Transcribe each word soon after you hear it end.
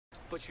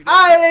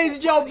Alright, ladies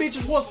and gentlemen,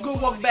 bitches, what's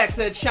good? Welcome back to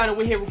the channel.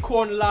 We're here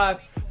recording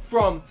live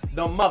from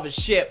the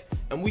mothership,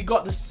 and we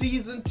got the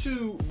season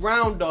 2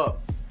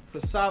 roundup for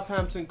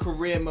Southampton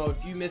career mode.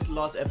 If you missed the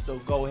last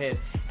episode, go ahead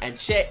and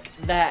check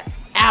that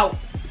out,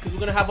 because we're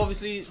gonna have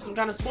obviously some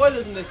kind of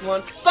spoilers in this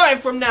one. Starting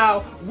from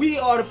now, we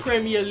are the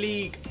Premier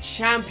League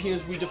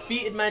champions. We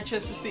defeated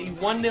Manchester City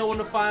 1-0 in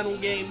the final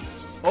game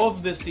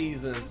of the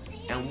season,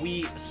 and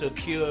we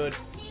secured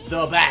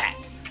the bag.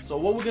 So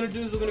what we're going to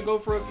do is we're going to go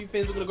through a few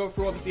things. We're going to go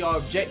through obviously our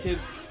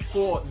objectives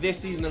for this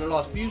season and the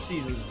last few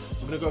seasons.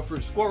 We're going to go through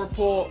the squad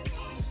report,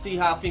 see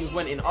how things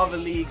went in other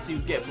leagues, see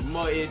who's getting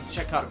promoted,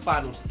 check out the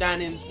final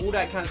standings, all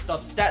that kind of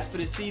stuff, stats for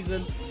this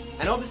season.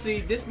 And obviously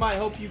this might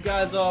help you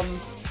guys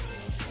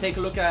take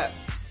a look at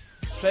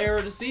player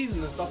of the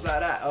season and stuff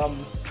like that.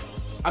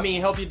 I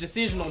mean, help your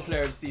decision on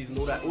player of the season,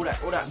 all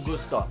that good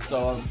stuff.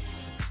 So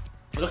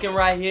looking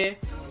right here,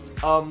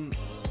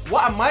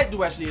 what I might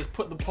do actually is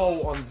put the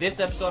poll on this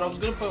episode. I was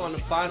going to put it on the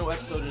final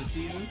episode of the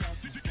season.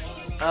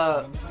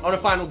 On the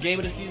final game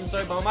of the season,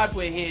 sorry. But I might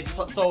put it here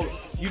just so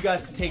you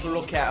guys can take a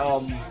look at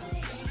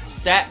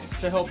stats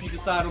to help you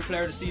decide on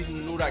player of the season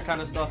and all that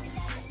kind of stuff.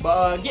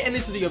 But getting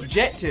into the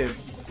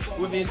objectives,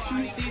 within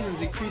 2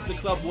 seasons, increase the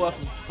club worth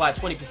by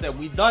 20%.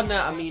 We've done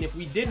that. I mean, if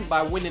we didn't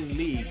by winning the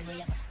league,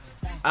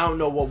 I don't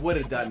know what would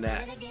have done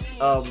that.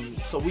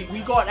 So we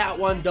got that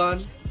one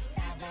done.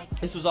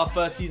 This was our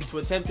first season to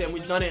attempt it, and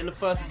we've done it in the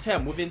first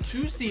attempt. Within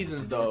 2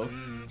 seasons, though,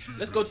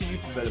 let's go to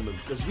youth development,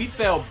 because we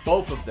failed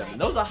both of them. And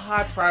those are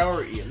high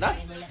priority, and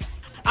that's,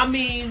 I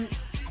mean,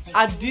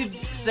 I did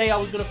say I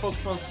was going to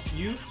focus on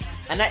youth,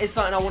 and that is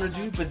something I want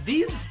to do, but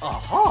these are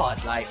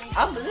hard. Like,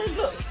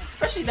 look,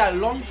 especially that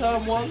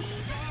long-term one.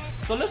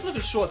 So let's look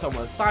at short-term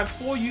ones. Sign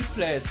 4 youth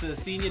players to the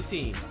senior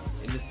team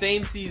in the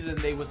same season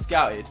they were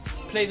scouted.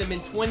 Play them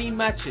in 20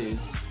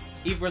 matches,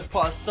 either as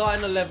part of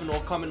starting 11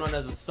 or coming on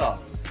as a sub.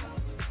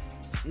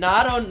 Now,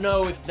 I don't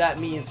know if that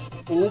means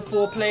all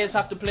 4 players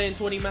have to play in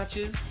 20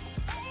 matches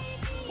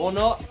or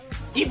not.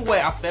 Either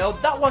way, I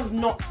failed. That one's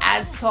not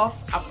as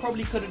tough. I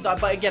probably could have done,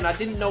 but again, I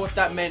didn't know if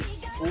that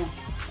meant all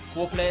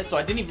 4 players, so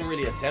I didn't even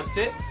really attempt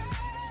it.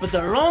 But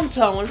the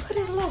long-term one, look at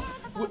this long.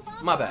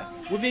 My bad.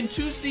 Within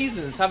 2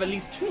 seasons, have at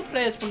least 2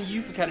 players from the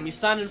youth academy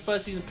sign in the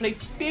first season, play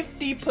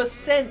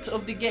 50%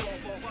 of the game.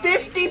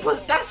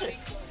 50%. That's it.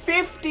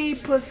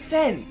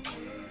 50%.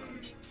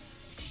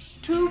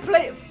 2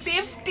 play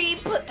 50,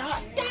 but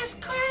that's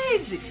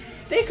crazy.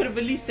 They could have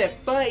at least said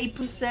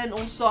 30%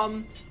 or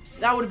something.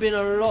 That would have been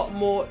a lot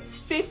more.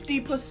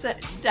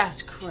 50%.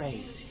 That's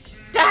crazy.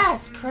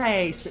 That's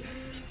crazy.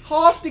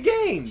 Half the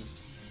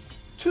games.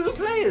 2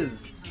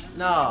 players.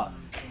 Nah.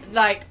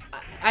 Like,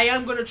 I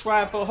am gonna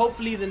try for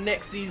hopefully the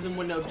next season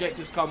when the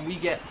objectives come, we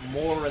get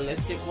more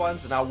realistic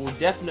ones, and I will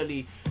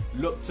definitely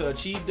look to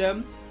achieve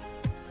them,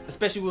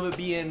 especially with it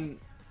being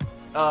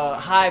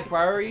high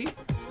priority.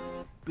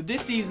 But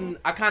this season,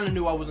 I kind of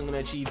knew I wasn't going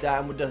to achieve that.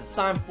 And with the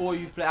sign 4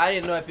 youth play, I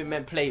didn't know if it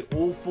meant play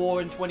all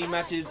 4 in 20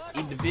 matches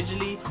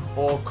individually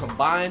or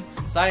combined.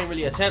 So I didn't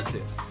really attempt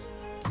it.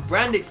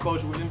 Brand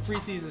exposure within 3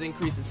 seasons,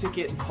 increase the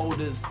ticket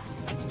holders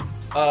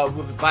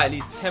by at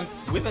least 10.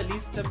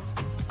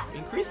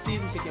 Increase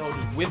season ticket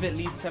holders with at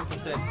least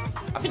 10%.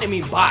 I think they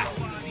mean buy.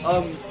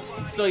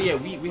 So yeah,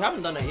 we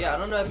haven't done that yet. I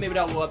don't know if maybe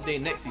that will update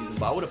next season,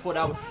 but I would have thought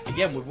that would,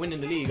 again, with winning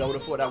the league, I would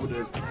have thought that would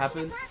have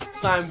happened.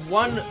 Sign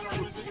 1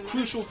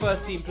 crucial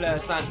first team player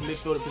assigned to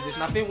midfielder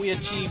position. I think we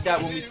achieved that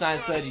when we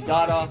signed Sergi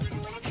Dada.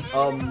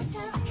 Or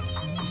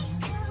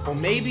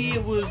maybe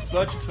it was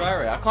Bertrand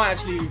Traore. I can't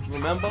actually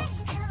remember,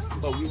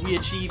 but we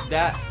achieved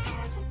that.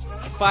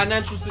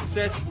 Financial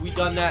success, we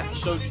done that.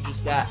 Showed you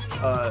just that.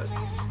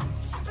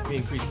 We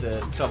increased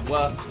the club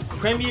worth.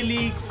 Premier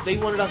League, they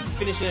wanted us to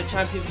finish in a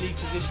Champions League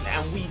position,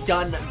 and we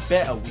done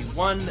better. We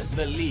won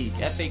the league.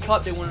 FA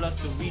Cup, they wanted us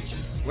to reach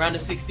round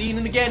of 16,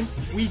 and again,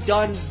 we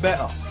done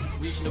better,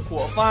 reaching the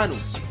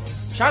quarterfinals.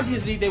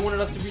 Champions League, they wanted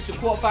us to reach the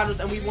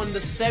quarterfinals, and we won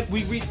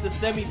we reached the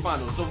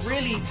semi-finals. So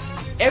really,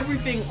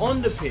 everything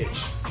on the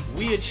pitch,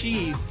 we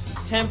achieved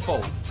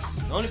tenfold.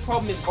 The only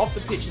problem is off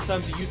the pitch in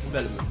terms of youth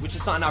development, which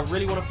is something I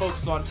really want to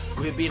focus on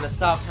with it being a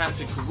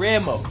Southampton career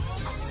mode.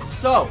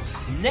 So,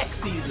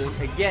 next season,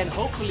 again,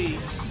 hopefully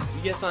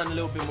we get something a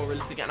little bit more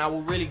realistic, and I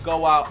will really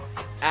go out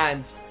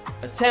and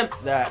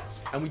attempt that.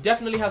 And we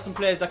definitely have some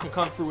players that can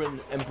come through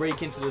and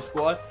break into the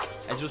squad,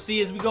 as you'll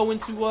see as we go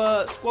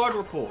into squad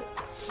report.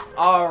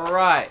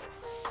 Alright,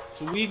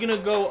 so we're going to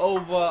go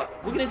over,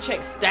 we're going to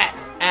check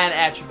stats and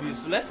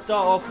attributes. So let's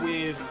start off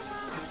with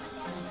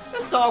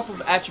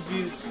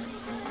attributes.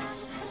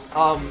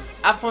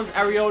 Alphonse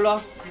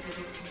Areola.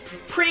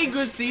 Pretty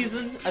good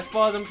season as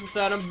far as I'm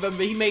concerned. I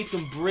remember he made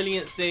some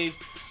brilliant saves,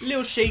 a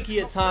little shaky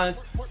at times,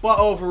 but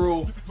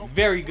overall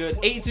very good.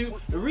 82.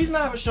 The reason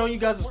I haven't shown you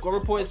guys the squad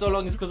report in so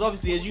long is because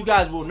obviously, as you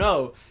guys will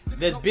know,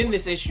 there's been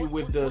this issue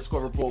with the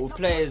squad report with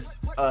players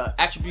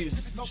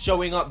attributes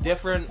showing up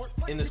different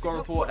in the squad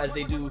report as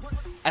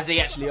they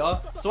actually are.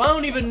 So I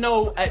don't even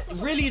know,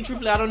 really and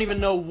truthfully, I don't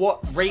even know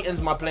what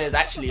ratings my players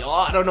actually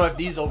are. I don't know if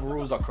these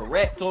overrules are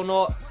correct or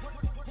not.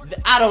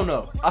 I don't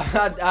know. I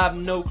have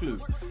no clue.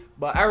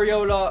 But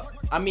Areola,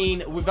 I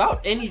mean,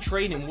 without any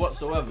training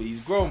whatsoever,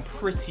 he's grown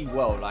pretty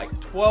well. Like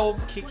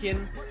 12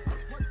 kicking,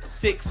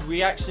 6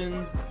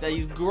 reactions. That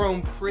he's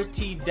grown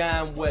pretty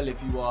damn well,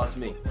 if you ask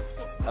me.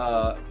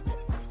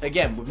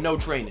 Again, with no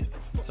training.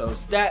 So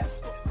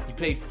stats, he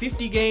played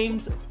 50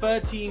 games,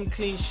 13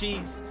 clean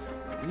sheets.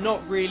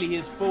 Not really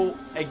his fault.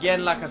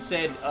 Again, like I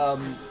said,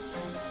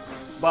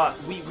 but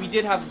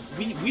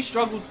we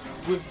struggled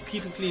with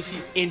keeping clean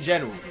sheets in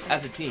general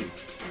as a team.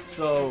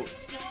 So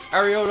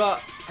Areola,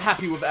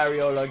 happy with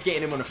Areola,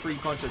 getting him on a free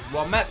contract as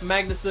well. Mats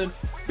Magnusson,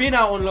 been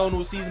out on loan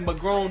all season, but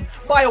grown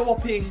by a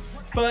whopping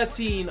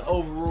 13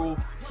 overall.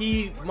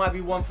 He might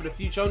be one for the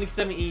future. Only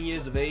 17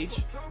 years of age.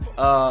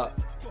 I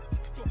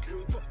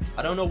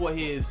don't know what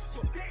his,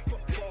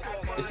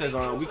 it says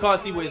on, we can't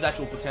see what his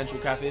actual potential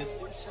cap is.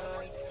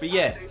 But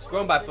yeah,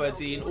 grown by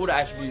 13, all the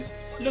attributes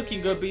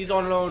looking good, but he's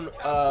on loan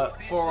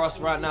for us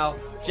right now.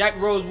 Jack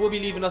Rose will be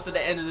leaving us at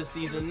the end of the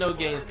season. No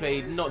games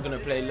played, not going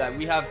to play. Like,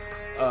 we have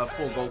 4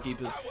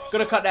 goalkeepers.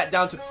 Going to cut that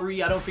down to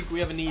 3. I don't think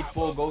we ever need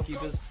 4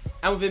 goalkeepers.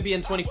 And with him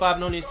being 25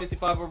 and only a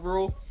 65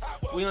 overall,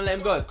 we're going to let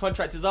him go. His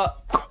contract is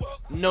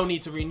up. No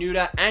need to renew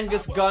that.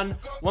 Angus Gunn,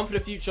 one for the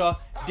future.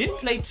 Didn't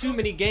play too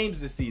many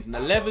games this season.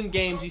 11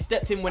 games. He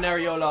stepped in when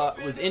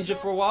Areola was injured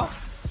for a while.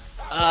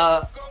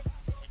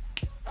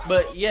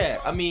 But yeah,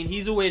 I mean,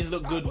 he's always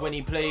looked good when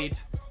he played.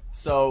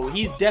 So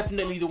he's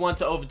definitely the one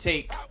to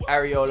overtake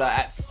Areola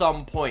at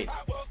some point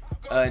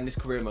in this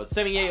career mode.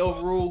 78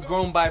 overall,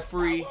 grown by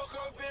 3.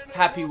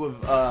 Happy with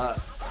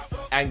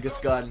Angus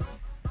Gunn.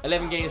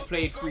 11 games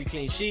played, 3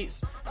 clean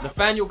sheets.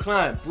 Nathaniel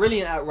Klein,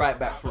 brilliant at right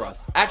back for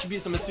us.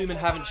 Attributes, I'm assuming,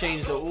 haven't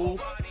changed at all.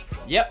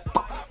 Yep,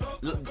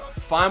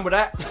 fine with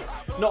that.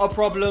 Not a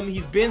problem.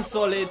 He's been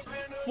solid.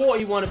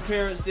 41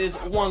 appearances,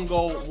 1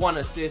 goal, 1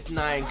 assist,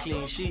 9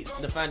 clean sheets.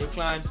 Nathaniel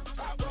Klein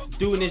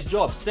doing his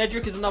job.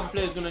 Cedric is another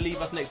player who's going to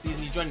leave us next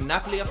season. He's joining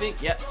Napoli, I think.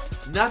 Yep,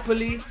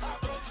 Napoli.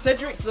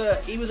 Cedric's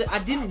I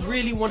didn't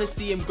really want to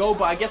see him go,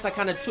 but I guess I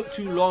kind of took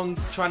too long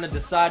trying to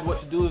decide what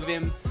to do with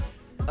him.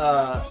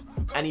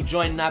 And he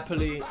joined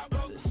Napoli.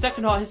 His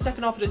second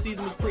half of the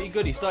season was pretty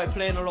good. He started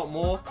playing a lot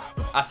more.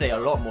 I say a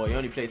lot more. He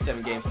only played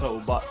 7 games total,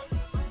 but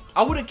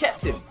I would have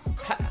kept him.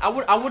 I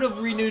would have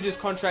renewed his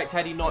contract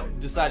had he not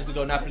decided to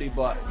go Napoli,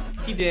 but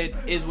he did.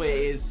 Is what it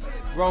is.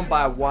 Grown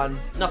by 1.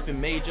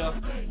 Nothing major.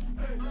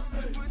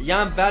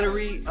 Jan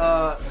Valery,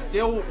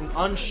 still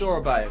unsure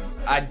about him.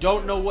 I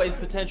don't know what his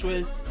potential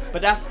is,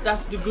 but that's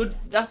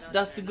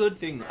the good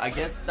thing, I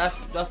guess.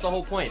 That's the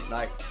whole point.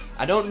 Like,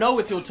 I don't know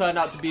if he'll turn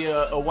out to be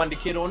a wonder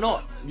kid or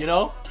not, you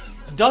know?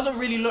 Doesn't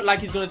really look like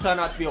he's going to turn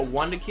out to be a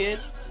wonder kid,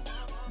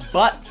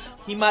 but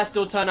he might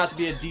still turn out to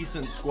be a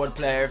decent squad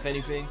player, if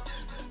anything.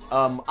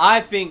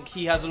 I think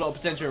he has a lot of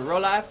potential in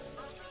real life,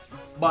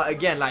 but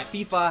again, like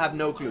FIFA, I have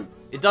no clue.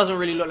 It doesn't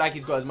really look like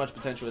he's got as much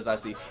potential as I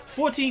see.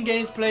 14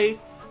 games played,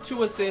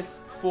 2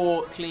 assists,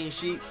 4 clean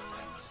sheets.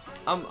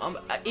 I'm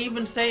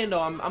even saying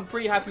though, I'm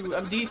pretty happy.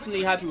 I'm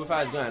decently happy with how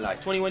it's going.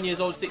 Like 21 years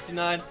old,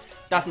 69.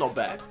 That's not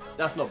bad.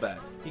 That's not bad.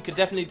 He could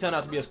definitely turn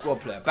out to be a squad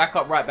player.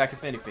 Backup right back,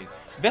 if anything.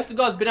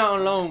 Vestergaard's been out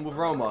on loan with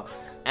Roma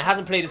and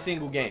hasn't played a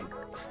single game.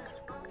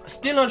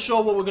 Still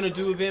unsure what we're gonna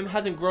do with him.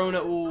 Hasn't grown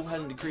at all.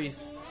 Hasn't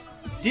decreased.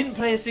 Didn't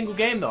play a single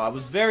game though. I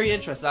was very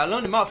interested. I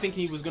loaned him out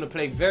thinking he was gonna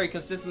play very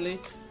consistently.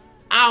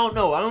 I don't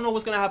know. I don't know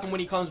what's gonna happen when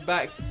he comes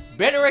back.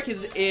 Bednarek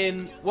is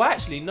in. Well,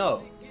 actually,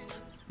 no.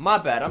 My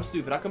bad. I'm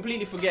stupid. I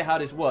completely forget how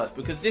this works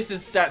because this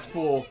is stats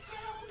for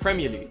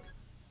Premier League.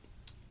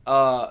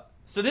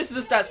 So this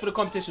is the stats for the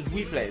competitions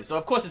we played. So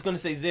of course it's gonna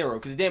say 0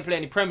 because he didn't play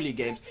any Premier League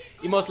games.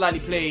 He most likely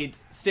played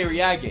Serie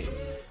A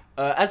games.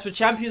 As for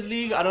Champions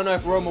League, I don't know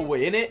if Roma were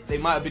in it. They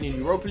might have been in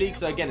Europa League.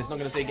 So again, it's not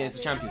gonna say against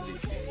the Champions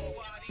League.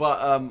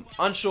 But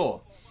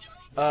unsure.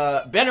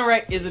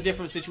 Bednarek is a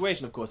different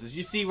situation, of course. As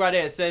you see right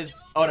there, it says,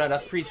 oh no,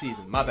 that's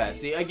preseason. My bad.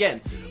 See,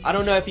 again, I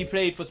don't know if he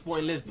played for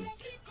Sporting Lisbon.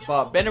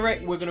 But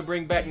Bednarek, we're going to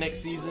bring back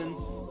next season.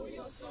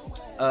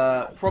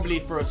 Probably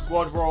for a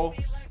squad role.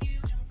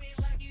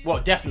 Well,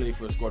 definitely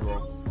for a squad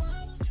role.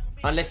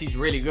 Unless he's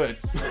really good.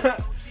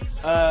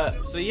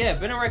 So yeah,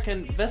 Bednarek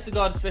and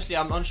Vestergaard especially,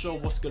 I'm unsure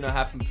what's going to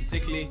happen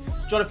particularly.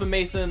 Jonathan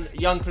Mason,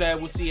 young player.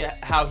 We'll see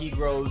how he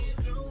grows.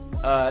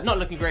 Not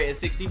looking great at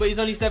 60, but he's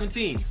only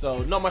 17,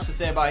 so not much to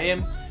say about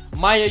him.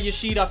 Maya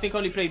Yoshida, I think,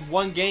 only played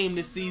 1 game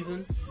this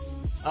season.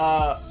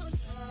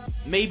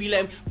 Maybe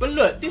let him. But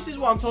look, this is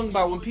what I'm talking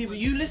about. When people,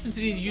 you listen to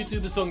these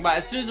YouTubers talking about,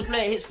 as soon as a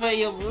player hits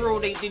 30 overall,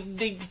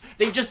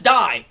 they just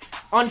die.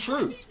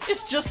 Untrue.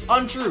 It's just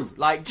untrue.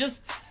 Like,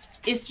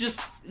 it's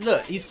just,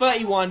 look, he's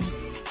 31,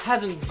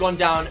 hasn't gone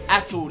down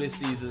at all this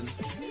season.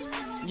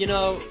 You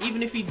know,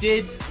 even if he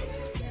did,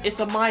 it's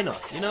a minor,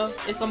 you know?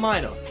 It's a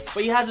minor.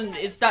 But he hasn't,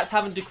 his stats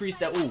haven't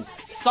decreased at all.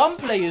 Some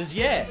players,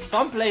 yeah.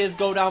 Some players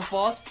go down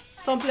fast.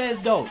 Some players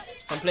don't.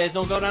 Some players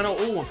don't go down at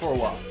all for a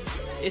while.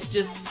 It's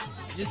just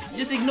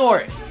ignore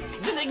it.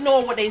 Just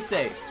ignore what they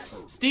say.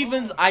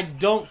 Stevens, I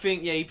don't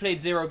think, yeah, he played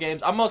 0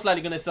 games. I'm most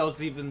likely going to sell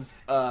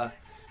Stevens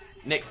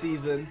next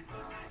season.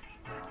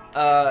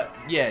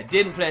 Yeah,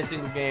 didn't play a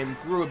single game.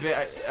 Grew a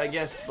bit, I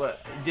guess,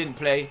 but didn't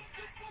play.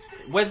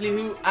 Wesley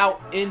Hoot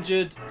out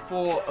injured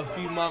for a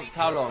few months.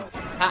 How long?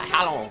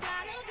 How long?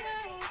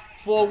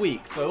 4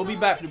 weeks. So he'll be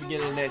back for the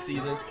beginning of next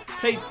season.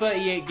 Played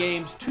 38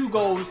 games, 2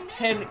 goals,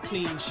 10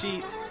 clean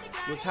sheets.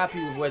 Was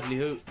happy with Wesley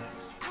Hoot.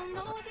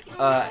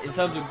 In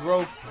terms of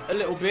growth, a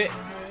little bit.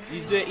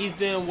 He's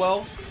doing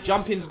well.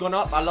 Jumping's gone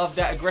up. I love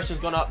that. Aggression's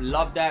gone up.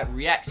 Love that.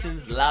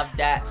 Reactions. Love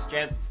that.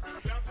 Strength.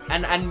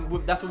 And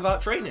that's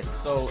without training.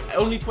 So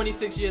only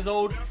 26 years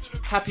old.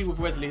 Happy with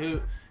Wesley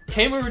Hoot.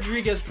 Gamer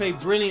Rodriguez played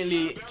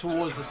brilliantly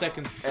towards the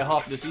second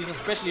half of the season,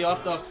 especially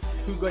after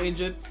Hoot got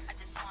injured.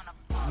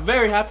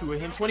 Very happy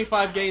with him.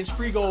 25 games,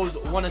 3 goals,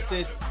 1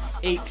 assist,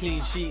 8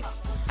 clean sheets,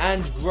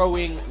 and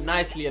growing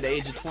nicely at the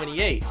age of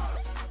 28.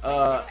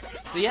 So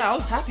yeah, I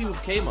was happy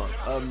with Gamer.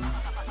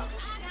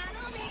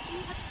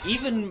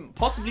 Even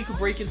possibly could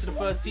break into the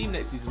first team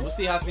next season. We'll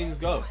see how things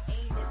go.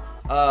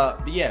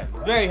 But yeah,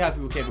 very happy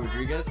with Gamer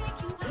Rodriguez.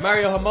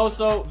 Mario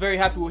Hermoso, very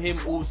happy with him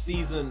all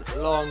season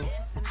long.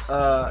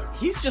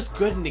 He's just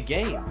good in the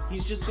game.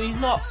 He's just good.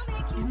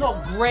 He's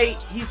not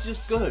great. He's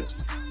just good.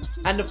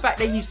 And the fact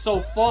that he's so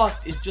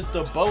fast is just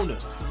a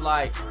bonus. Cause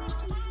like,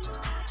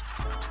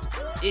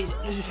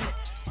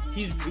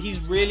 he's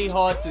really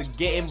hard to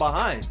get in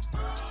behind.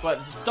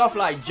 But stuff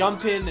like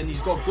jumping, and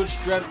he's got good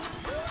strength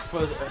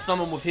for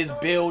someone with his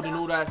build and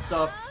all that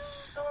stuff.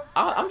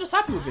 I'm just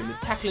happy with him. His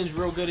tackling's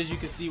real good, as you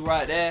can see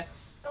right there.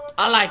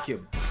 I like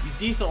him. He's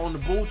decent on the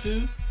ball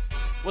too.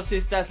 What's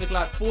his stats look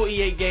like?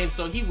 48 games,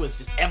 so he was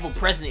just ever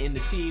present in the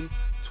team.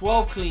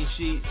 12 clean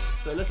sheets,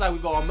 so it looks like we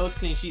got our most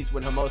clean sheets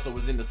when Hermoso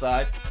was in the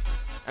side.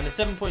 And a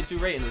 7.2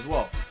 rating as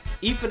well.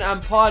 Ethan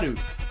Ampadu,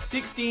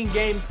 16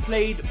 games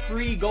played,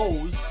 3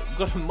 goals.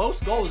 Got the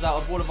most goals out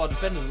of all of our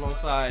defenders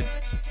alongside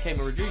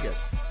Gamer Rodriguez.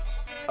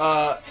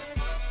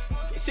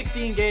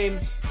 16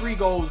 games, 3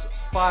 goals,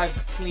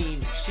 5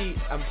 clean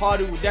sheets.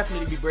 Ampadu will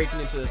definitely be breaking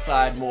into the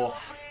side more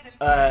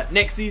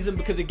next season,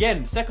 because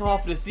again, second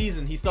half of the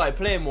season he started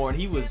playing more and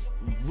he was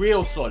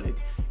real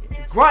solid.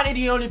 Granted,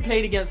 he only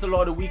played against a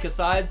lot of the weaker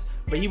sides,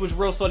 but he was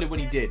real solid when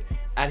he did.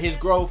 And his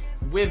growth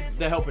with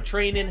the help of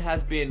training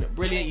has been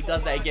brilliant. He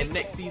does that again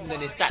next season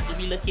and his stats will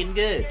be looking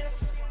good.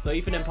 So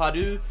Ethan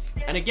Ampadu,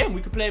 and again,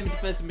 we could play him in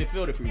defensive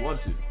midfield if we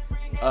want to.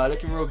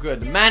 Looking real good.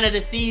 The man of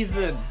the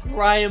season,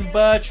 Ryan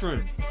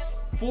Bertrand.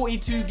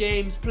 42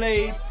 games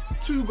played,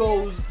 2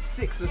 goals,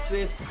 6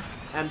 assists,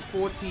 and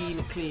 14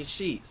 clean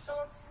sheets.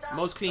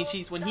 Most clean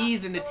sheets when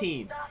he's in the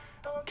team.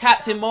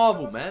 Captain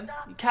Marvel, man.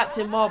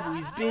 Captain Marvel,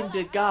 he's been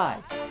the guy.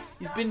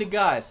 He's been the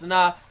guy. So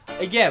now,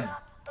 again,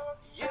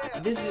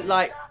 this is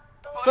like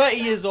 30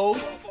 years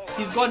old.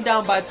 He's gone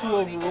down by 2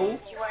 overall.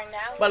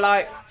 But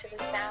like,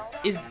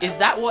 is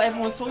that what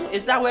everyone's talking?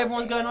 Is that what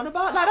everyone's going on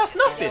about? Like, that's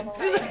nothing.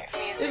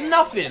 It's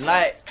nothing.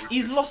 Like,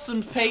 he's lost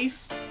some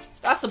pace.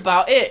 That's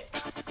about it.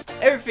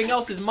 Everything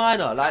else is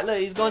minor. Like, look,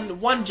 he's gone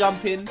 1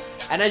 jumping,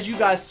 and as you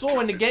guys saw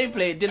in the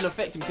gameplay, it didn't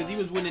affect him because he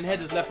was winning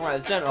headers left, right,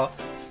 and center.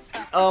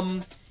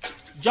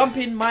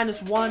 Jumping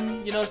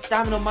 -1, you know,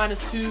 stamina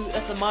 -2.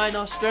 That's a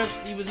minor.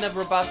 Strength, he was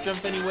never about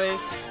strength anyway.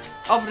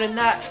 Other than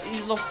that,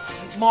 he's lost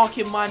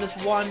marking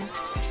 -1.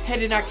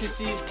 Heading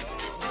accuracy,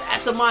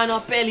 that's a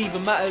minor. Barely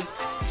even matters.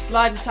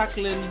 Sliding,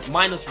 tackling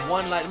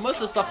 -1. Like, most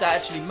of the stuff that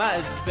actually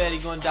matters is barely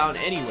going down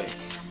anyway.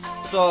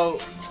 So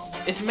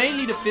it's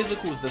mainly the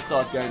physicals that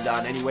starts going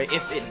down anyway,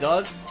 if it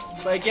does.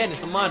 But again,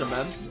 it's a minor,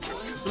 man.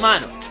 It's a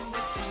minor.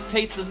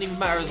 Pace doesn't even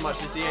matter as much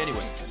this year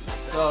anyway.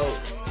 So,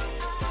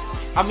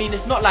 I mean,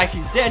 it's not like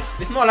he's dead.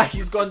 It's not like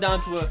he's gone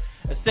down to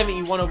a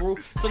 71 overall.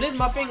 So this is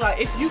my thing, like,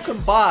 if you can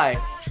buy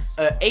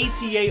an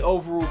 88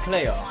 overall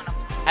player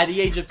at the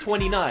age of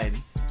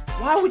 29,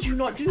 why would you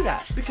not do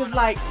that? Because,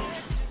 like,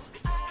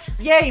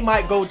 yeah, he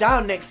might go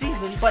down next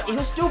season, but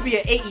he'll still be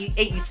at 80,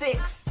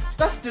 86.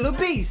 That's still a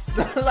beast.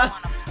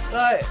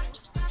 like,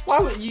 why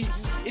would you,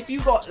 if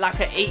you got like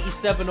an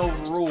 87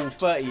 overall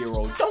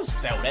 30-year-old, don't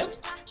sell them.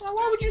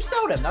 Why would you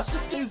sell them? That's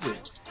just stupid.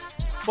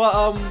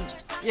 But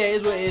yeah, it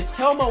is what it is.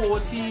 Telmo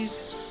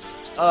Ortiz,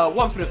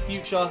 one for the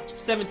future,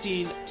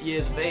 17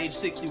 years of age,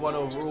 61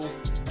 overall,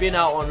 been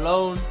out on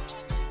loan,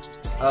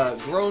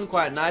 grown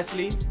quite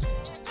nicely,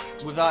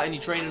 without any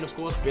training of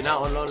course, been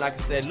out on loan like I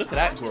said. Look at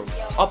that growth,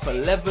 up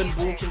 11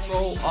 ball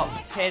control, up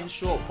 10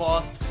 short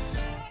pass.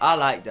 I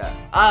like that,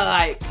 I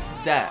like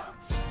that.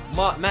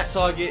 Matt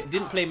Target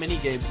didn't play many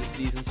games this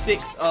season,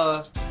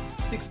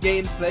 6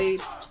 games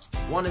played,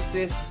 1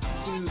 assist,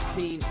 2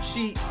 clean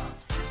sheets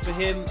for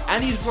him,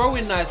 and he's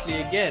growing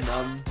nicely again.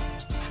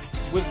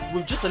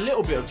 With just a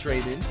little bit of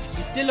training.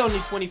 He's still only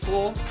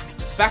 24.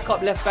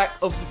 Backup left back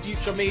of the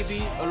future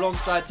maybe,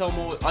 alongside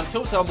Telmo,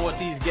 until Telmo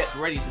Ortiz gets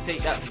ready to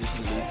take that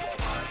position.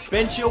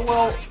 Ben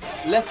Chilwell,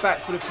 left back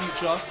for the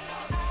future.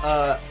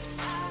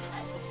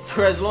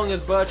 For as long as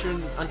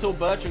Bertrand, until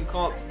Bertrand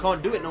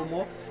can't do it no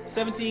more.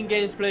 17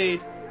 games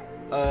played,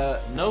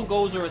 no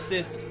goals or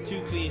assists,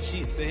 2 clean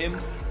sheets for him.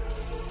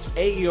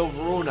 80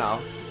 overall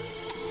now.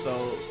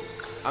 So,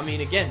 I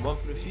mean, again, one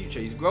for the future.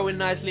 He's growing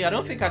nicely. I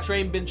don't think I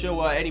trained Ben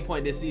Chilwell at any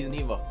point this season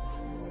either.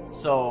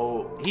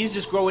 So he's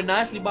just growing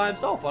nicely by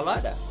himself. I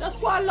like that. That's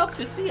what I love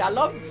to see. I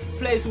love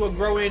players who are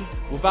growing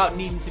without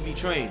needing to be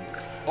trained.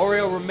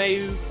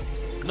 Romeo,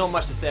 not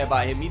much to say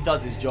about him. He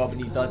does his job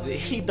and he does it.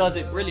 He does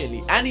it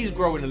brilliantly, and he's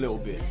growing a little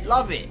bit.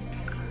 Love it,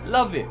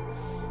 love it.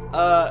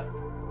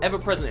 Ever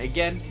present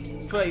again.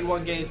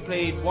 31 games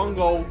played, 1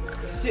 goal,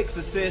 6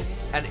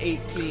 assists, and 8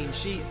 clean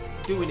sheets.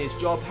 Doing his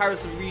job.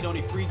 Harrison Reed,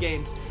 only 3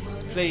 games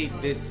played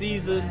this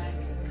season.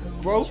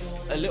 Growth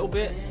a little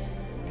bit.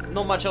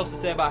 Not much else to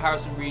say about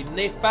Harrison Reed.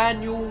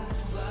 Nathaniel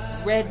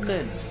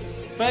Redmond,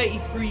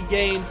 33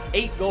 games,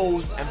 8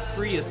 goals, and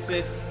 3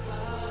 assists.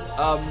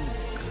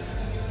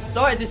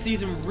 Started this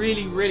season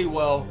really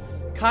well.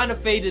 Kind of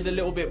faded a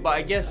little bit, but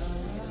I guess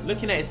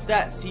looking at his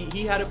stats,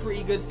 he had a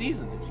pretty good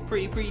season. It was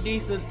pretty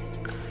decent.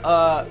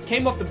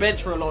 Came off the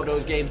bench for a lot of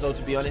those games though,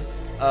 to be honest.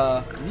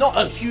 Not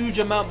a huge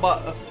amount,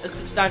 but a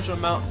substantial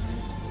amount.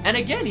 And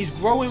again, he's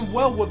growing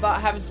well without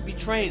having to be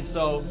trained.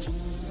 So,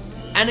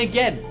 and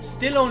again,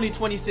 still only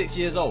 26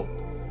 years old.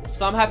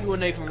 So I'm happy with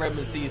Nathan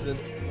Redmond's season.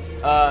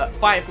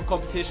 Fighting for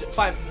competition,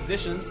 fighting for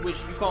positions, which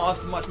you can't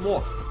ask for much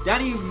more.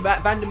 Danny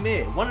Van der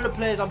Meer, one of the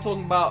players I'm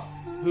talking about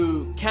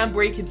who can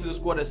break into the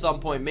squad at some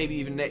point, maybe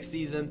even next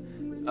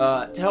season,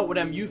 to help with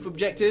them youth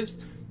objectives.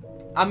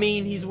 I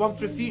mean, he's one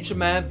for the future,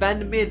 man. Van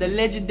der Meer, the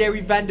legendary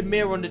Van der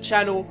Meer on the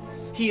channel.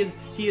 He is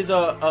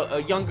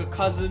a younger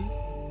cousin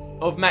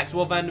of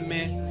Maxwell Van der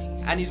Meer,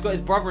 and he's got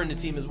his brother in the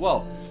team as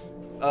well.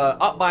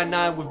 Up by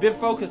 9. We've been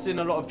focusing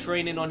a lot of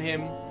training on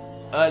him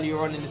earlier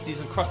on in the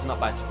season, crossing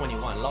up by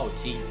 21. Lord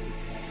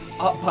Jesus.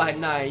 Up by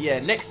 9. Yeah,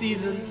 next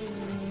season,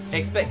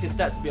 expect his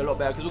stats to be a lot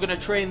better because we're gonna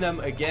train them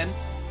again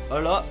a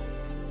lot.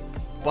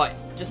 But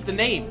just the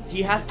name,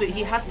 he has to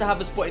have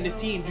a spot in this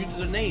team due to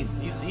the name.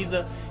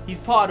 He's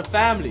part of the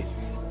family.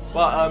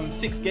 But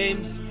 6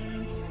 games,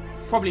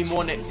 probably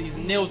more next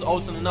season. Niels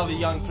Olsen, another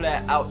young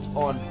player out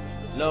on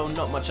loan.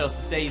 Not much else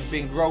to say. He's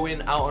been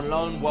growing out on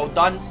loan. Well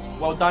done,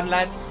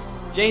 lad.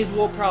 James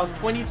Ward-Prowse,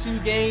 22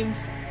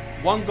 games,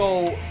 1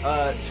 goal,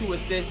 2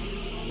 assists.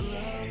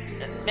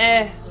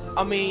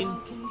 I mean,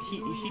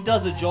 he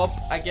does a job,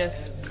 I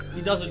guess.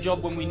 He does a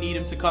job when we need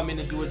him to come in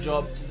and do a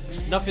job.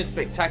 Nothing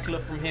spectacular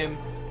from him.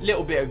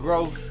 Little bit of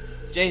growth.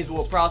 James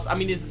Ward-Prowse, I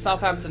mean, he's a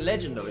Southampton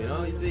legend though, you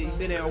know. He's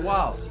been here a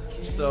while.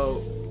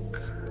 So,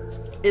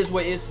 is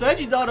what it is.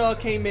 Sergi Dada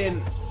came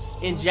in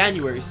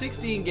January.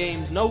 16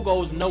 games, no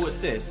goals, no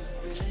assists.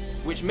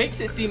 Which makes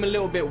it seem a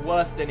little bit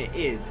worse than it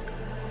is.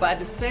 But at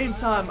the same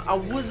time, I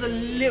was a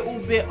little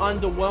bit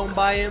underwhelmed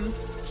by him.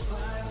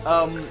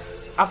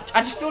 I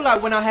just feel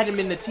like when I had him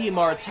in the team,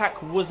 our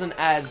attack wasn't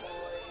as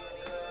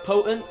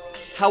potent.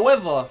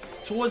 However,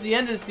 towards the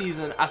end of the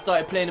season, I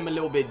started playing him a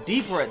little bit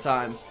deeper at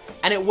times,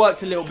 and it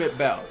worked a little bit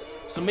better.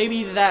 So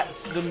maybe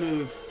that's the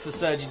move for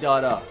Sergi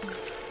Dada.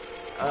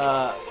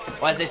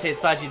 Or as they say,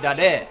 Sergi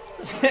Dade.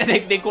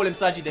 they call him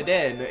Sergi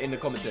Dade in the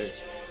commentary.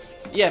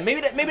 Yeah, maybe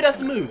that's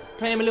the move.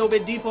 Play him a little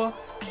bit deeper.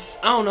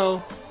 I don't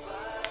know.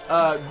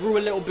 Grew a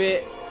little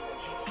bit.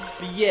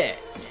 But yeah,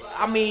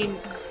 I mean,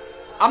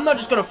 I'm not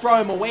just gonna throw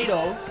him away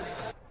though,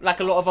 like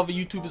a lot of other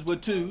YouTubers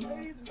would too.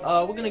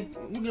 We're gonna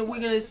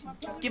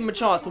give him a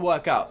chance to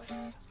work out.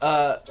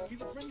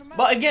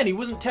 But again, he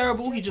wasn't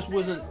terrible. He just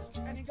wasn't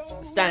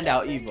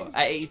standout either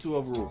at 82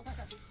 overall.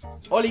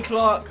 Ollie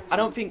Clark, I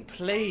don't think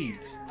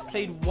played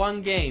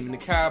 1 game in the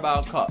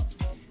Carabao Cup.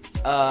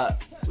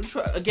 We'll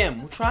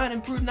try and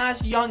improve.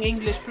 Nice young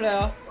English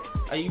player.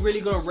 Are you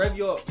really gonna rev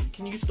your?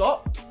 Can you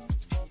stop?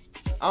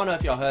 I don't know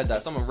if y'all heard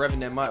that. Someone revving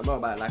their mobile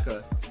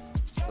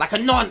like a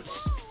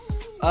nonce.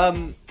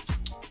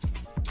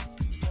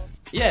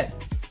 Yeah.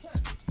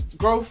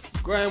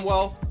 Growing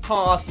well.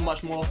 Can't ask for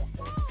much more.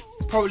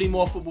 Probably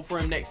more football for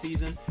him next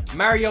season.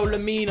 Mario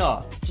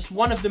Lemina, just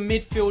one of the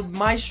midfield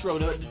maestro,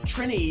 the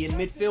Trinity in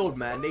midfield,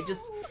 man.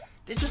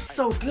 They're just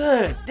so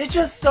good. They're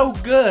just so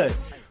good.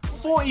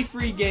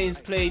 43 games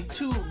played,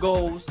 2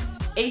 goals,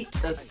 8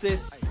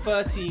 assists,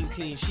 13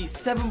 clean sheets,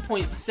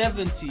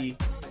 7.70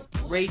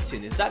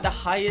 rating. Is that the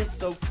highest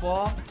so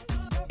far?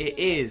 It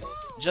is.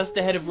 Just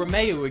ahead of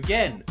Romeo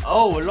again.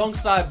 Oh,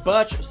 alongside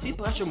Bertram. See,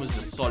 Bertram was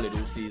just solid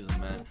all season,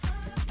 man.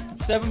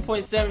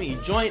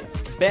 7.70 joint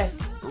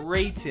best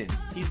rating.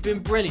 He's been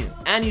brilliant,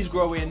 and he's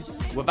growing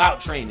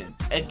without training.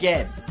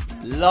 Again,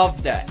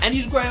 love that. And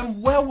he's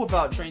growing well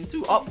without training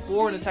too. Up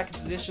 4 in attacking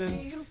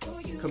position,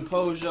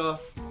 composure.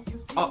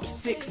 Up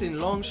 6 in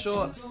long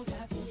shots.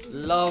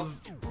 Love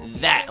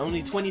that.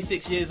 Only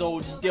 26 years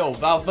old still.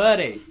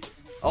 Valverde.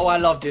 Oh, I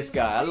love this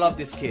guy. I love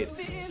this kid.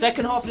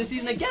 Second half of the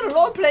season, again, a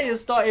lot of players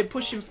started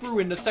pushing through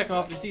in the second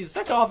half of the season.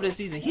 Second half of the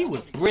season, he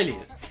was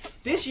brilliant.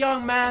 This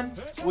young man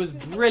was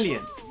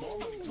brilliant.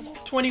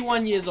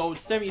 21 years old,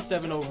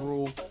 77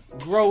 overall,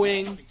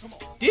 growing.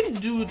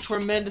 Didn't do a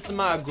tremendous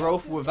amount of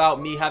growth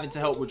without me having to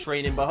help with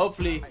training, but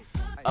hopefully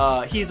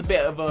he's a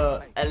bit of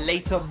a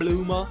later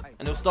bloomer,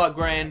 and he'll start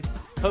growing,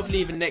 hopefully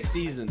even next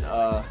season.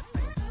 I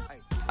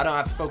don't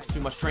have to focus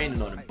too much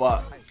training on him,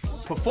 but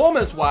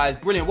performance-wise,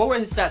 brilliant. What were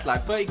his stats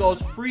like?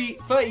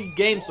 30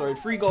 games,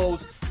 3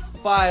 goals,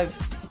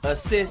 5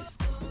 assists,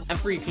 and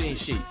 3 clean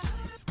sheets.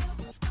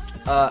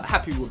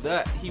 Happy with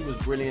that. He was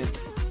brilliant.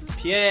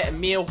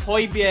 Pierre-Emile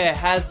Højbjerg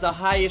has the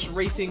highest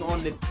rating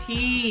on the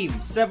team.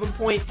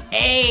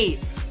 7.8.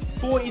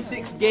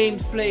 46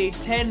 games played,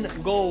 10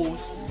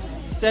 goals,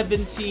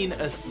 17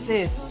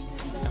 assists,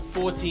 and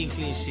 14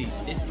 clean sheets.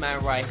 This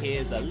man right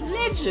here is a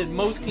legend.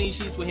 Most clean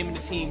sheets with him in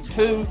the team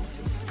too.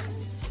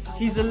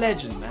 He's a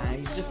legend, man.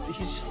 He's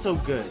just so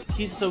good.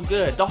 He's so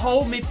good. The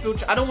whole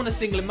midfield, I don't want to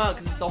single him out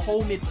because it's the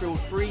whole midfield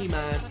three,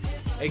 man.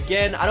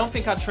 Again, I don't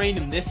think I trained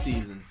him this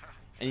season,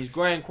 and he's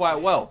growing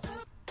quite well.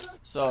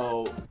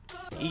 So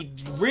he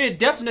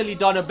definitely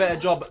done a better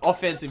job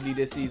offensively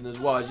this season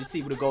as well, as you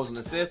see with the goals and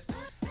assists.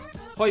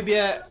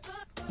 Højbjerg,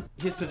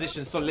 his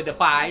position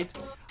solidified.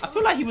 I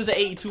feel like he was an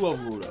 82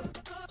 overall though,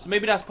 so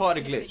maybe that's part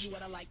of the glitch.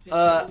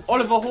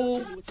 Oliver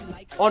Hall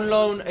on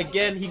loan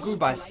again. He grew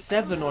by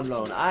 7 on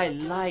loan. I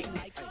like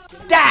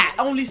that.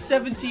 Only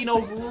 17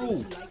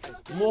 overall.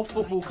 More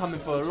football coming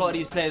for a lot of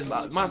these players.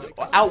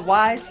 Out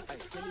wide,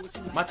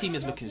 my team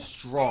is looking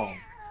strong.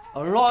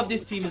 A lot of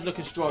this team is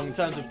looking strong in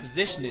terms of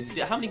positioning.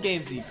 How many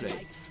games did he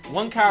play?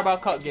 1 Carabao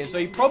Cup game. So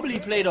he probably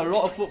played a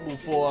lot of football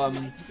for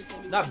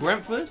that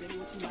Brentford.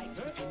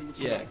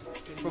 Yeah,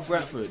 for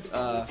Brentford.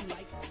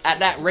 At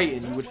that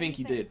rating, you would think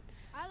he did.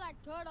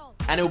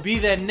 And he'll be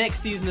there next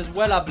season as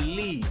well, I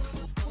believe.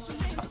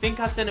 I think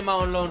I sent him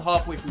out on loan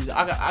halfway through.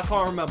 I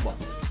can't remember.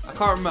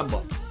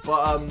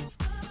 But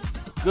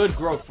good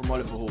growth from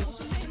Oliver Hall.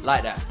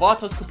 Like that.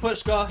 Bartosz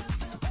Kapuczka.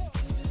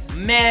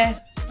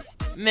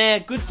 Meh,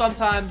 good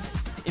sometimes,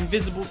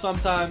 invisible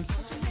sometimes.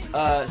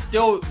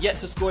 Still yet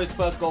to score his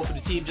first goal for the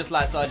team, just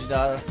like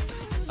Sajidara.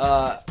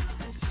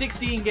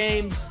 16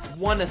 games,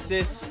 1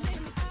 assist.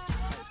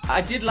 I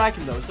did like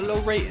him though. It's a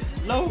low rating,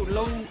 low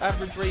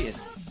average rating.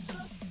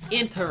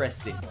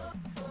 Interesting.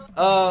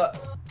 But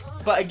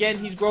again,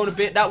 he's grown a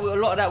bit. A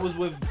lot of that was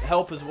with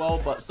help as well,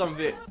 but some of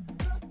it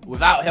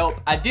without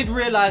help. I did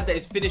realize that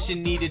his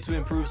finishing needed to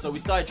improve, so we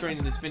started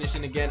training his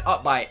finishing again,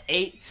 up by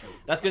 8.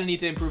 That's going to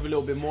need to improve a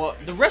little bit more.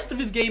 The rest of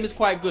his game is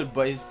quite good,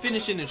 but his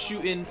finishing and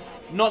shooting,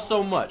 not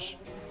so much.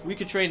 We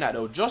could train that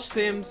though. Josh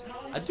Sims,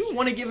 I do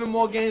want to give him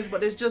more games,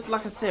 but it's just,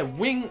 like I said,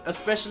 wing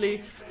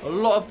especially, a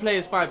lot of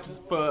players fight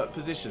for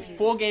positions.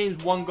 4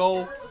 games, 1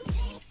 goal.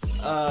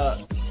 I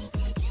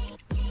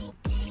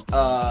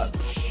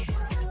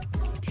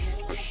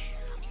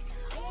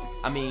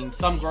mean,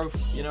 some growth,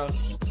 you know.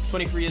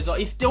 23 years old.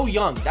 He's still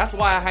young. That's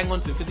why I hang on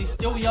to him, because he's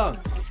still young.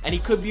 And he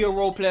could be a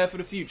role player for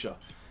the future.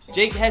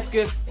 Jake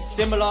Hesketh,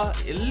 similar.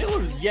 A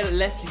little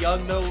less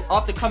young, though.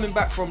 After coming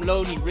back from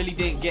loan, he really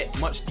didn't get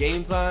much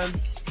game time.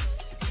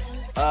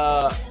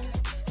 I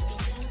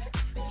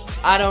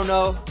don't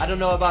know. I don't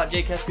know about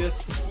Jake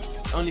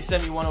Hesketh. Only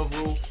 71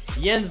 overall.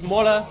 Jens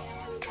Moller.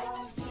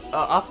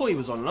 I thought he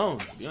was on loan,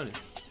 to be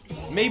honest.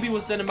 Maybe we'll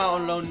send him out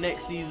on loan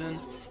next season.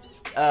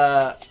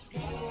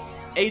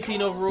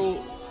 18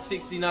 overall.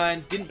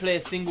 69, didn't play a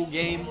single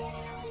game.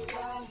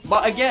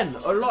 But again,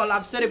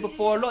 I've said it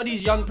before, a lot of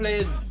these young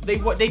players,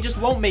 they just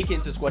won't make it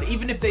into squad,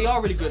 even if they are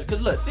really good.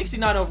 Because look,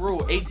 69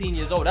 overall, 18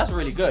 years old, that's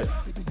really good.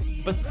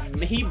 But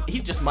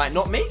he just might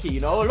not make it, you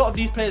know. A lot of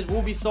these players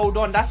will be sold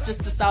on. That's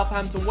just the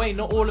Southampton way.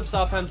 Not all of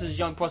Southampton's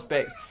young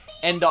prospects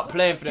end up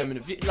playing for them. And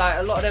like,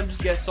 a lot of them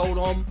just get sold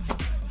on.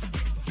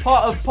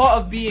 Part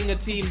of being a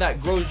team that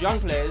grows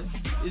young players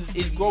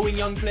is growing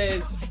young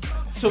players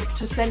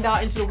to send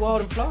out into the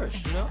world and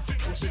flourish, you know.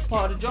 It's just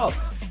part of the job.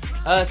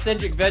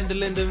 Cedric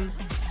Venderlinden,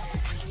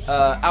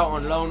 out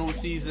on loan all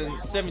season,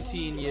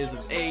 17 years of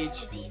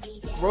age,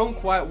 grown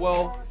quite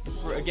well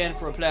for a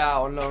player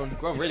out on loan.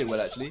 Grown really well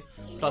actually,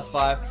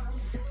 +5.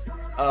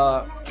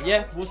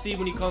 Yeah, we'll see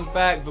when he comes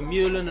back.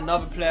 Vermeulen,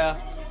 another player.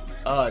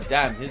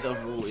 Damn, his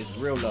overall is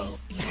real low.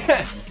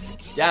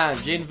 Damn,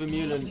 Jaden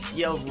Vermeulen,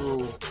 your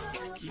overall,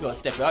 you gotta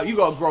step it up. You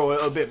gotta grow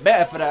a bit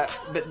better for that,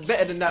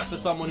 better than that for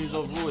someone whose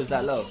overall is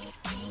that low.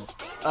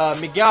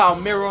 Miguel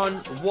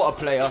Almiron, what a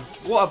player,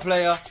 what a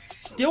player.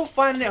 Still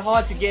finding it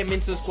hard to get him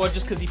into the squad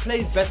just because he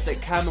plays best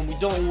at cam, and we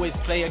don't always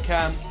play a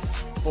cam.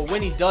 But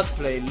when he does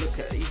play, look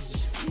at,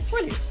 he's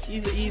brilliant.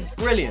 He's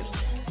brilliant.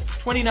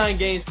 29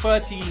 games,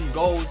 13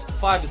 goals,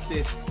 5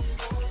 assists.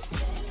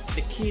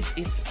 The kid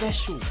is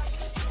special.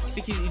 I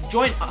think he's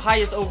joint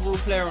highest overall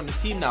player on the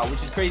team now,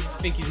 which is crazy to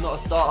think he's not a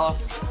starter.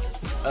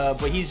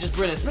 But he's just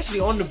brilliant, especially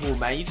on the ball,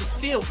 man. You just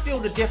feel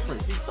the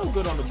difference. He's so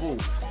good on the ball.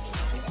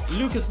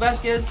 Lucas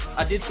Vasquez,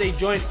 I did say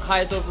joint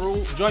highest overall,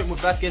 joint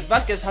with Vasquez.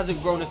 Vasquez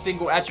hasn't grown a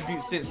single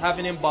attribute since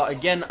having him, but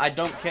again, I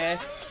don't care.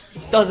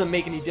 Doesn't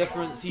make any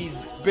difference. He's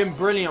been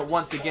brilliant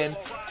once again.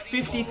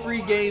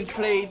 53 games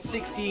played,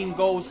 16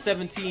 goals,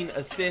 17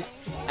 assists,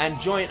 and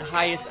joint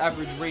highest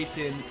average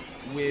rating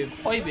with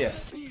Højbjerg,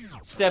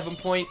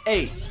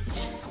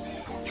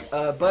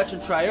 7.8.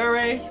 Bertrand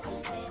Traore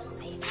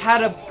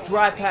had a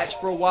dry patch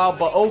for a while,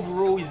 but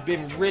overall he's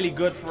been really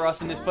good for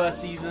us in his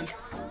first season.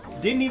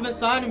 Didn't even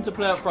sign him to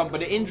play up front,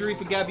 but the injury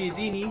for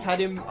Gabbiadini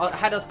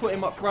had us put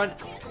him up front,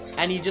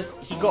 and he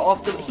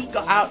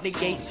got out the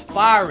gates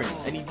firing,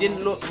 and he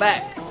didn't look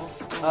back.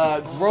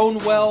 Grown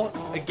well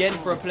again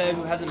for a player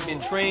who hasn't been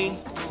trained.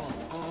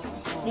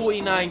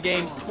 49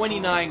 games,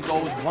 29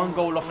 goals, 1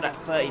 goal off of that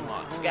 30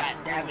 mark. God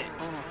damn it.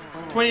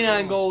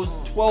 29 goals,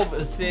 12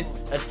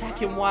 assists.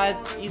 Attacking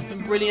wise, he's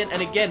been brilliant.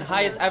 And again,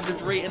 highest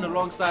average rating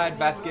alongside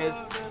Vasquez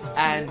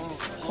and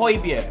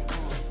Højbjerg.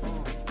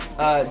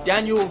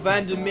 Daniel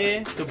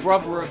Vandermeer, the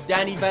brother of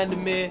Danny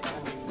Vandermeer,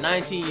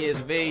 19 years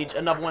of age.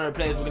 Another one of the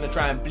players we're going to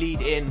try and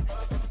bleed in,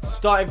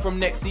 starting from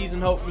next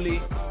season, hopefully.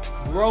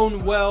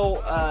 Grown well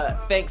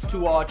thanks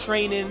to our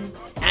training,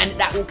 and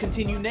that will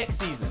continue next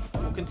season.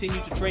 We'll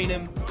continue to train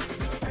him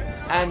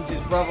and his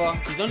brother.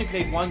 He's only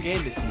played 1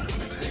 game this season.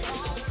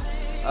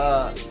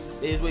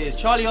 Is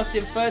Charlie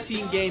Austin,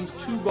 13 games,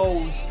 2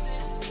 goals,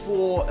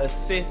 4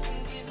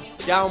 assists,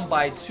 down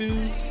by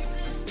 2.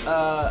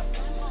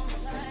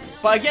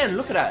 But again,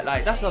 look at that.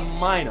 Like, that's a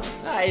minor.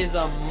 That is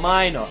a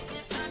minor.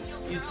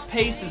 His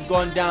pace has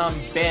gone down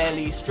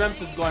barely. Strength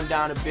has gone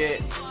down a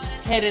bit.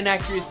 Heading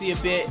accuracy a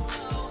bit.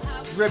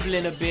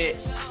 Dribbling a bit.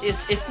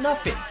 It's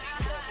nothing.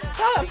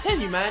 I'm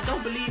telling you, man,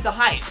 don't believe the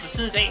hype. As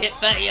soon as they hit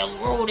 30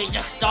 overall, they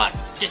just start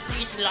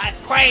decreasing like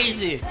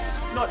crazy.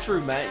 Not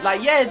true, man.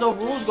 Like, yeah, his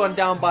overall's gone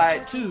down by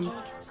 2,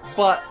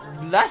 but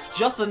that's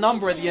just a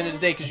number at the end of the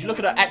day, because you look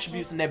at the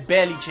attributes and they're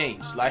barely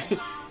changed. Like,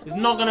 it's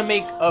not going to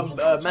make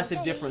a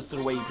massive difference to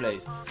the way he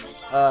plays.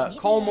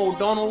 Colm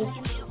O'Donnell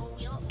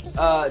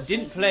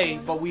didn't play,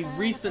 but we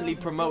recently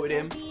promoted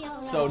him,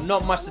 so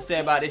not much to say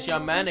about this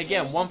young man.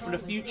 Again, one for the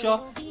future.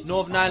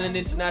 Northern Ireland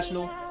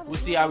International. We'll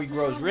see how he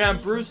grows. Ryan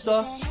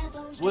Brewster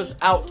was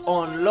out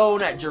on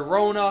loan at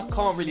Girona.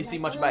 Can't really see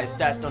much about his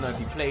stats. Don't know if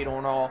he played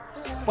or not.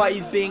 But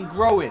he's been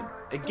growing.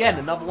 Again,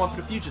 another one for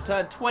the future.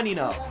 Turned 20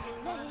 now.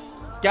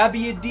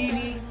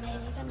 Gabbiadini.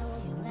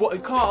 You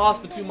can't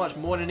ask for too much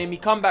more than him. He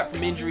come back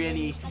from injury and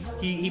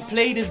he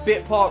played his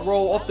bit part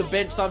role off the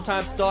bench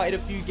sometimes. Started a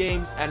few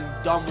games and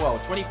done well.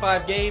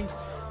 25 games,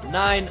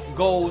 9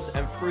 goals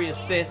and 3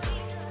 assists.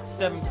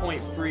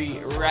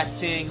 7.3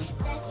 rating.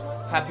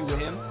 Happy with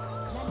him.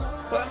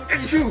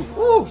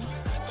 Woo!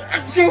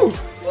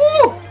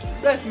 Woo!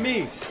 That's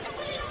me.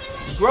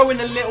 Growing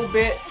a little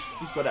bit.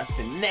 He's got that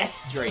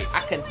finesse straight.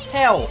 I can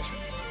tell.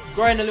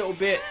 Growing a little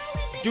bit.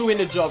 Doing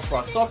the job for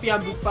us.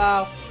 Sofiane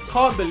Boufal.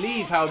 Can't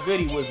believe how good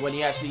he was when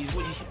he actually...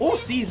 all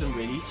season,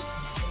 really.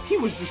 He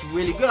was just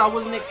really good. I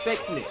wasn't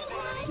expecting it.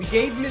 We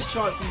gave him his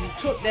chances. He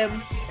took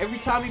them. Every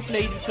time he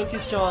played, he took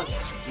his chance.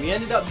 We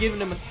ended up giving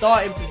him a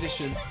starting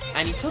position.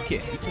 And he took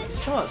it. He took his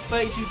chance.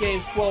 32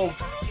 games,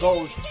 12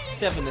 goals,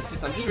 7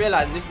 assists. I'm just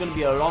realizing this is going to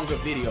be a longer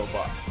video,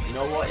 but you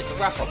know what? It's a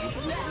wrap-up.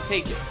 We can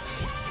take it.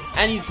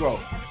 And he's grown.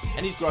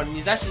 And he's grown. And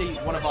he's actually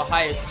one of our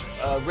highest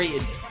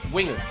rated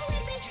wingers.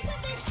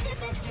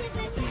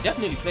 And he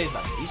definitely plays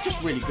like it. He's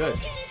just really good.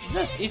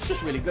 He's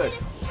just really good.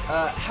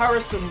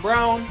 Harrison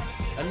Brown,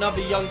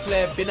 another young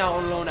player, been out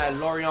on loan at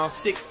Lorient,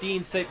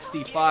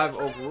 1665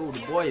 overall. The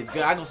boy is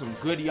good. I got some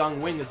good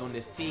young wingers on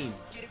this team.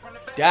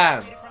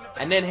 Damn.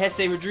 And then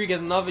Jesse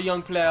Rodriguez, another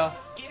young player.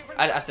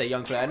 I say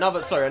young player.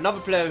 Another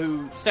player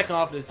who second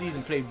half of the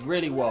season played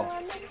really well.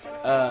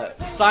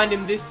 Signed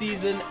him this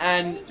season,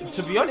 and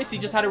to be honest, he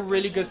just had a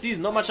really good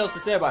season. Not much else to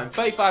say about him.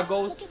 35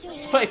 goals,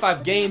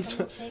 35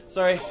 games.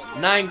 Sorry,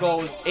 9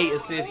 goals, 8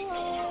 assists.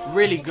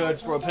 Really good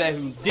for a player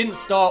who didn't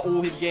start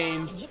all his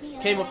games.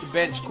 Came off the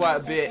bench quite a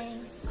bit.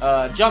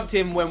 Jumped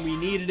in when we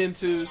needed him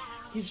to.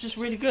 He's just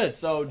really good.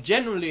 So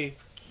generally,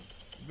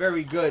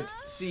 very good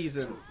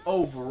season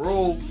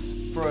overall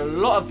for a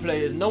lot of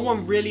players. No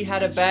one really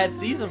had a bad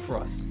season for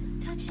us.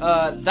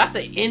 That's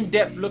an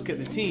in-depth look at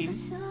the team.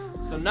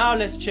 So now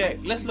let's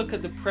look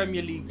at the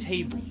Premier League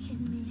table.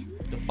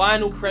 The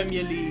final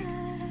Premier League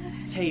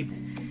table.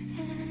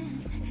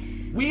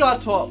 We are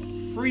top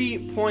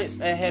 3 points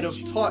ahead of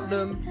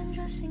Tottenham,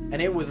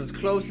 and it was as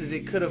close as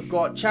it could have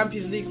got.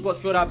 Champions League spots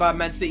filled out by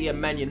Man City and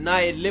Man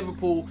United.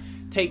 Liverpool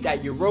take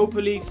that Europa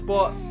League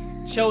spot.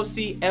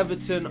 Chelsea,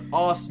 Everton,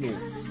 Arsenal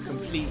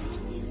complete.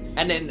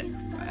 And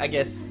then, I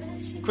guess,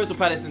 Crystal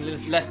Palace and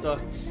Leicester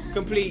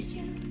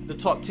complete the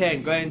top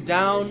 10. Going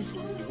down,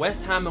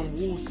 West Ham and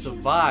Wolves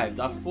survived.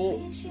 I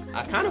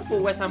kind of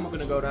thought West Ham were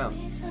going to go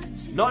down.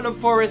 Nottingham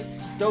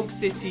Forest, Stoke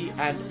City,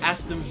 and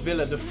Aston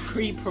Villa, the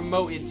 3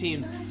 promoted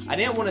teams. I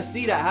didn't want to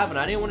see that happen.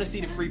 I didn't want to see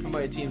the 3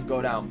 promoted teams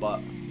go down, but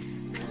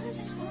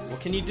what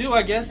can you do,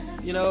 I guess?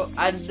 You know,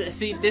 I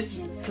see this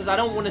because I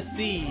don't want to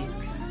see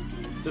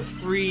the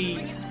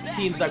 3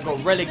 teams that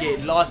got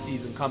relegated last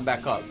season come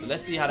back up. So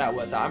let's see how that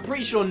works out. I'm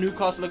pretty sure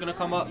Newcastle are going to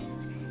come up.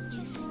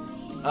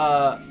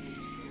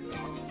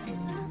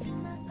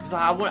 Because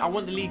I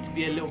want the league to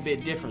be a little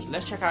bit different. So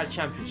let's check out the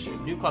championship.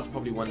 Newcastle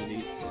probably won the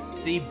league.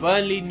 See,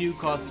 Burnley,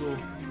 Newcastle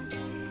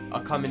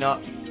are coming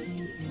up.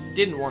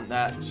 Didn't want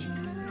that.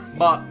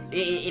 But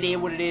it is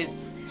what it is.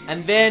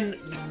 And then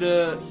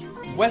the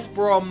West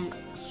Brom,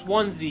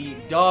 Swansea,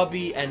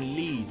 Derby, and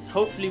Leeds.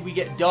 Hopefully we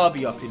get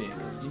Derby up in it.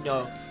 You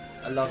know,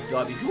 I love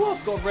Derby. Who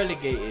else got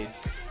relegated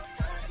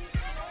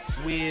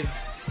with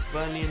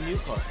Burnley and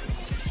Newcastle?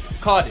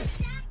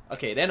 Cardiff.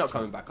 Okay, they're not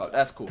coming back up.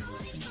 That's cool.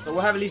 So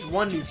we'll have at least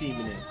 1 new team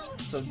in it.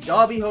 So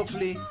Derby,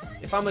 hopefully.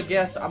 If I'm a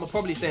guess, I'm going to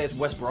probably say it's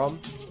West Brom.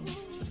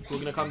 We're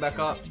going to come back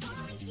up.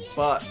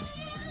 But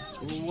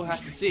We'll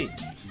have to see.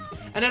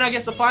 And then I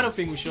guess the final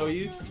thing we show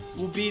you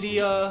will be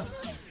the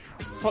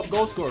top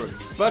goal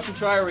scorers. Bertrand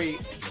Traore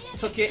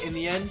took it in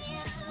the end.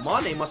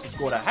 Mane must have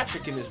scored a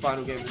hat-trick in his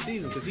final game of the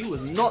season because he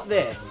was not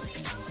there.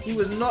 He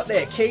was not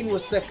there. Kane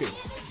was second.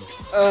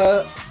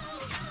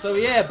 So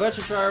yeah,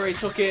 Bertrand Traore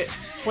took it.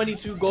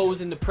 22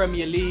 goals in the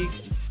Premier League.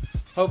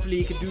 Hopefully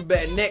he can do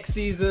better next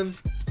season.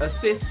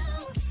 Assists,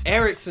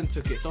 Eriksen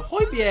took it. So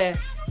Højbjerg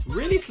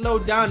really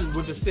slowed down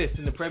with assists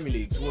in the Premier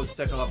League towards the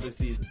second half of the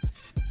season.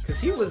 Because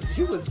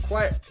he was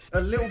quite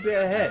a little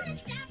bit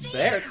ahead. So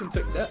Eriksen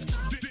took that.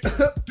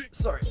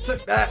 Sorry,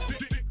 took that.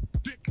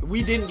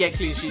 We didn't get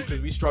clean sheets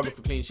because we struggled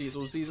for clean sheets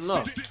all season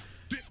long.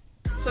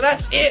 So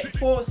that's it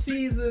for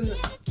season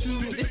 2.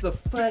 This is a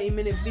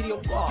 30-minute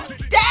video. God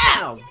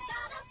damn!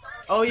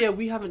 Oh yeah,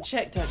 we haven't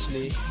checked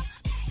actually.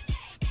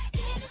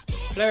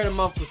 Player of the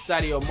month for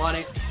Sadio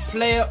Mane.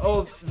 Player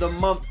of the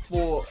month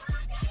for...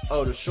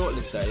 Oh, the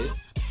shortlist that is.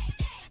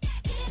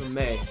 For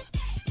May.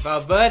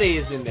 Valverde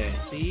is in there.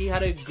 See, he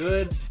had a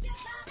good...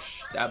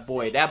 That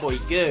boy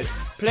good.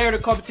 Player of the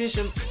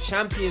competition,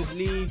 Champions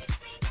League,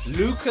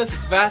 Lucas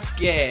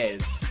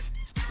Vazquez.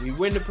 We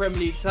win the Premier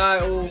League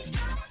title.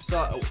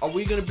 So, are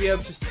we going to be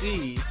able to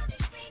see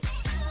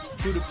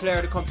who the player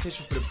of the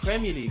competition for the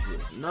Premier League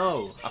was?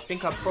 No, I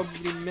think I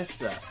probably missed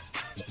that.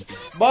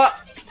 But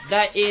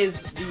that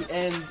is the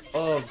end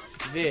of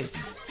this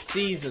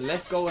season.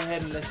 Let's go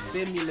ahead and let's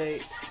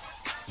simulate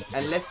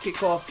and let's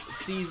kick off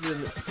season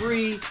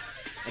 3.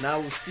 And I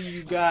will see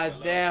you guys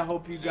there.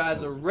 Hope you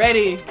guys are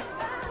ready.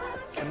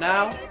 For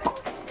now,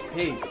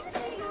 peace.